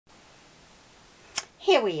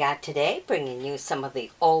Here we are today, bringing you some of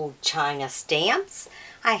the old China stamps.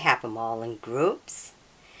 I have them all in groups.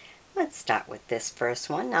 Let's start with this first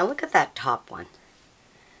one. Now look at that top one.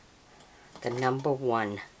 The number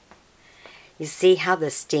 1. You see how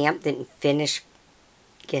the stamp didn't finish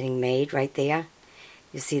getting made right there?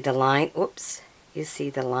 You see the line? Oops. You see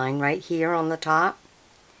the line right here on the top?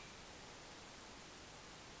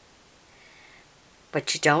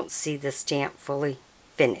 But you don't see the stamp fully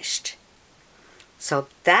finished. So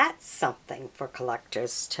that's something for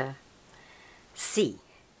collectors to see,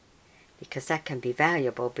 because that can be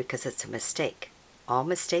valuable because it's a mistake. All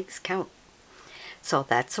mistakes count. So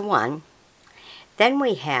that's a 1. Then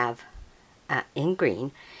we have in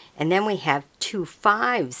green, and then we have 2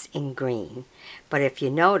 5s in green. But if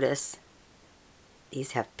you notice,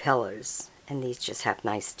 these have pillars, and these just have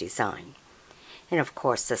nice design. And of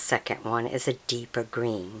course the second one is a deeper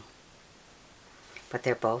green. But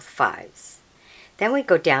they're both 5s. Then we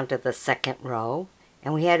go down to the second row,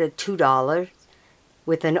 and we had a $2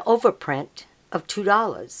 with an overprint of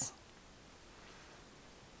 $2.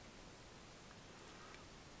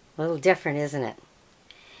 A little different, isn't it?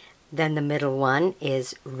 Then the middle one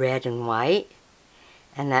is red and white,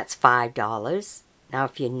 and that's $5. Now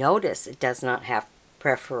if you notice, it does not have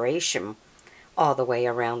perforation all the way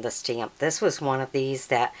around the stamp. This was one of these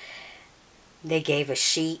that they gave a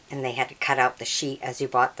sheet, and they had to cut out the sheet as you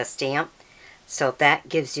bought the stamp. So that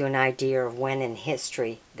gives you an idea of when in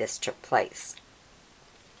history this took place.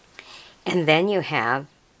 And then you have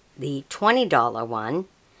the $20 one,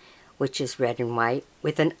 which is red and white,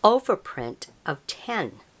 with an overprint of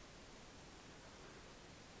 10.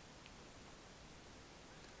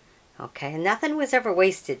 Okay, and nothing was ever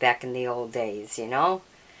wasted back in the old days, you know.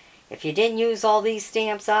 If you didn't use all these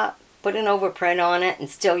stamps up, put an overprint on it and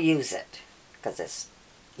still use it. Because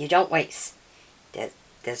you don't waste.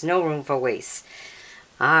 There's no room for waste.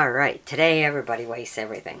 Alright, today everybody wastes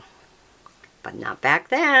everything. But not back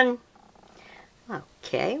then.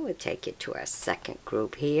 Okay, we'll take it to our second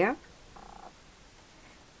group here.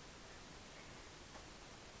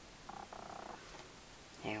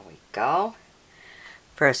 There we go.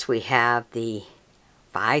 First we have the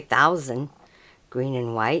 5,000 green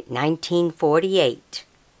and white, 1948.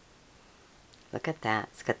 Look at that.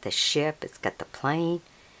 It's got the ship, it's got the plane.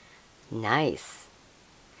 Nice.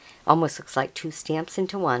 Almost looks like 2 stamps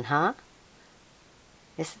into one, huh?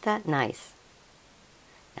 Isn't that nice?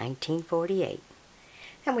 1948.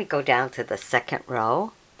 Then we go down to the second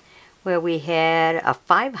row, where we had a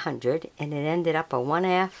 500, and it ended up a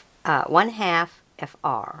 1/2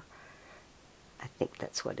 FR. I think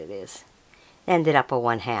that's what it is. Ended up a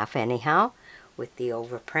 1/2 anyhow, with the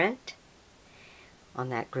overprint on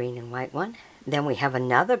that green and white one. Then we have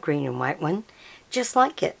another green and white one, just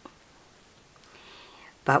like it,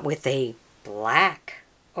 but with a black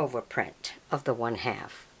overprint of the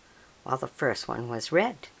 1/2, while the first one was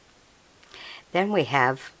red. Then we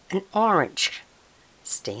have an orange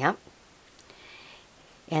stamp,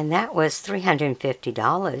 and that was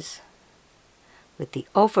 $350 with the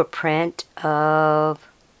overprint of,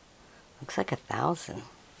 looks like 1,000.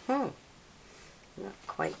 Not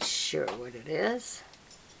quite sure what it is.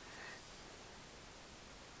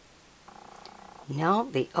 No,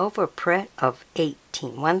 the overprint of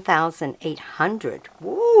 1,800.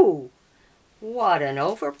 Woo! What an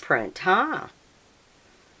overprint, huh?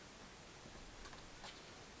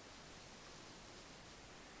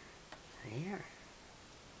 There.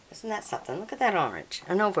 Isn't that something? Look at that orange.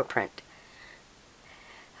 An overprint.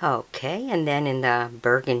 Okay, and then in the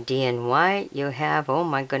burgundy and white, you have, oh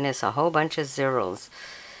my goodness, a whole bunch of zeros.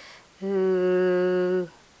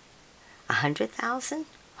 100,000?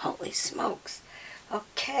 Holy smokes.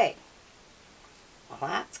 Okay. Well,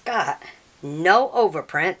 that's got no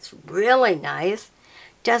overprints. Really nice.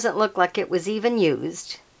 Doesn't look like it was even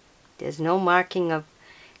used. There's no marking of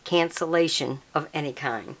cancellation of any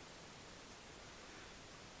kind.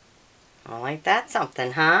 Well, ain't that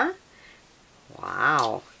something, huh?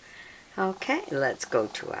 Wow. Okay, let's go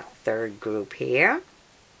to our third group here.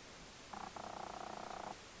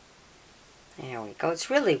 There we go. It's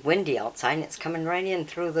really windy outside, and it's coming right in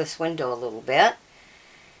through this window a little bit.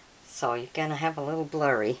 So you're going to have a little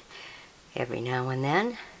blurry every now and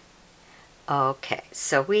then. Okay,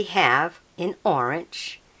 so we have in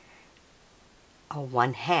orange a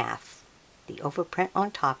 1/2. The overprint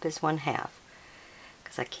on top is 1/2.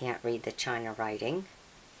 Because I can't read the China writing.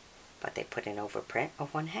 But they put an overprint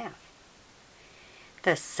of 1/2.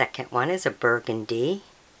 The second one is a burgundy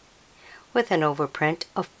with an overprint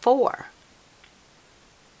of 4.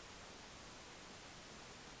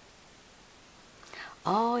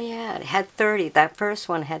 Oh yeah, it had 30. That first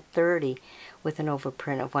one had 30 with an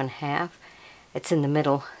overprint of 1/2. It's in the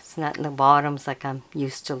middle. It's not in the bottoms like I'm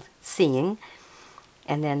used to seeing.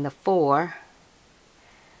 And then the 4,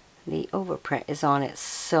 the overprint is on it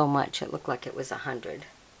so much it looked like it was 100.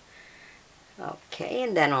 Okay,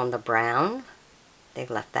 and then on the brown, they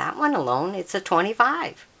left that one alone. It's a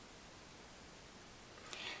 25.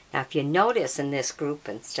 Now if you notice in this group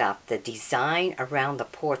and stuff, the design around the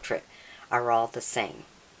portrait are all the same.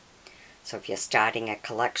 So if you're starting a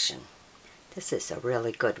collection, this is a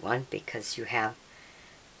really good one because you have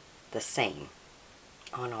the same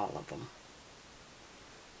on all of them.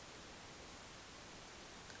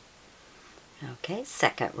 Okay,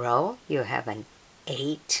 second row, you have an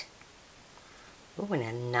 8. Oh, and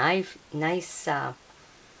a nice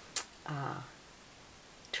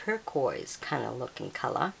turquoise kind of looking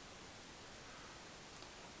color.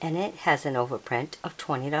 And it has an overprint of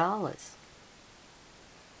 $20.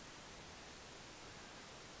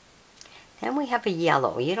 Then we have a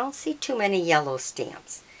yellow. You don't see too many yellow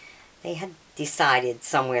stamps. They had decided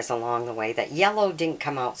somewhere along the way that yellow didn't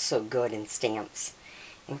come out so good in stamps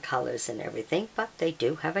and colors and everything, but they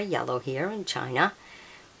do have a yellow here in China.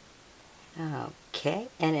 Okay,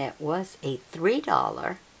 and it was a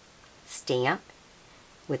 $3 stamp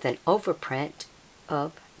with an overprint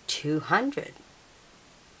of 200.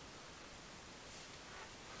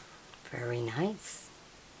 Very nice.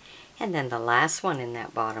 And then the last one in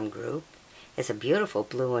that bottom group is a beautiful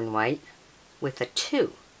blue and white with a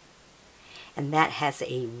 2. And that has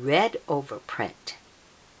a red overprint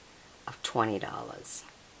of $20.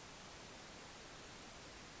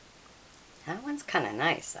 That one's kind of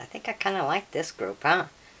nice. I think I kind of like this group, huh?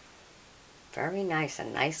 Very nice, a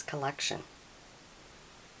nice collection.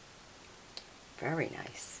 Very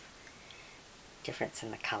nice. Difference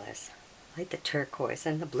in the colors. I like the turquoise,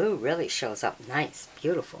 and the blue really shows up nice,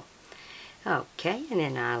 beautiful. Okay, and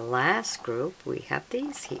in our last group, we have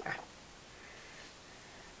these here.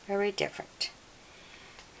 Very different.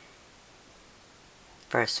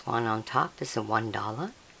 First one on top is a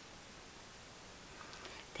 $1.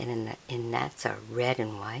 Then in that's a red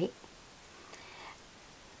and white.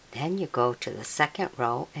 Then you go to the second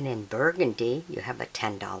row, and in burgundy, you have a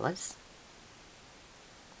 $10.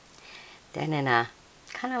 Then in a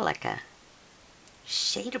kind of like a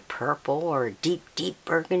shade of purple or a deep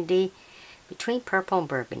burgundy, between purple and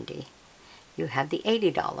burgundy, you have the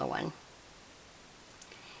 $80 one.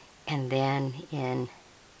 And then in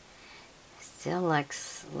still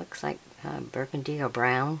looks like burgundy or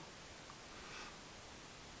brown.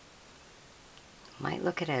 Might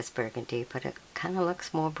look at it as burgundy, but it kind of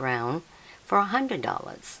looks more brown for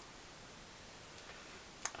 $100.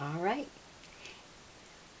 All right.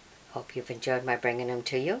 Hope you've enjoyed my bringing them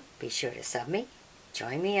to you. Be sure to sub me,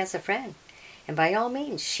 join me as a friend, and by all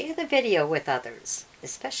means, share the video with others,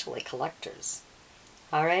 especially collectors.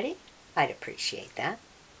 Alrighty? I'd appreciate that.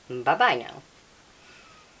 Bye-bye now.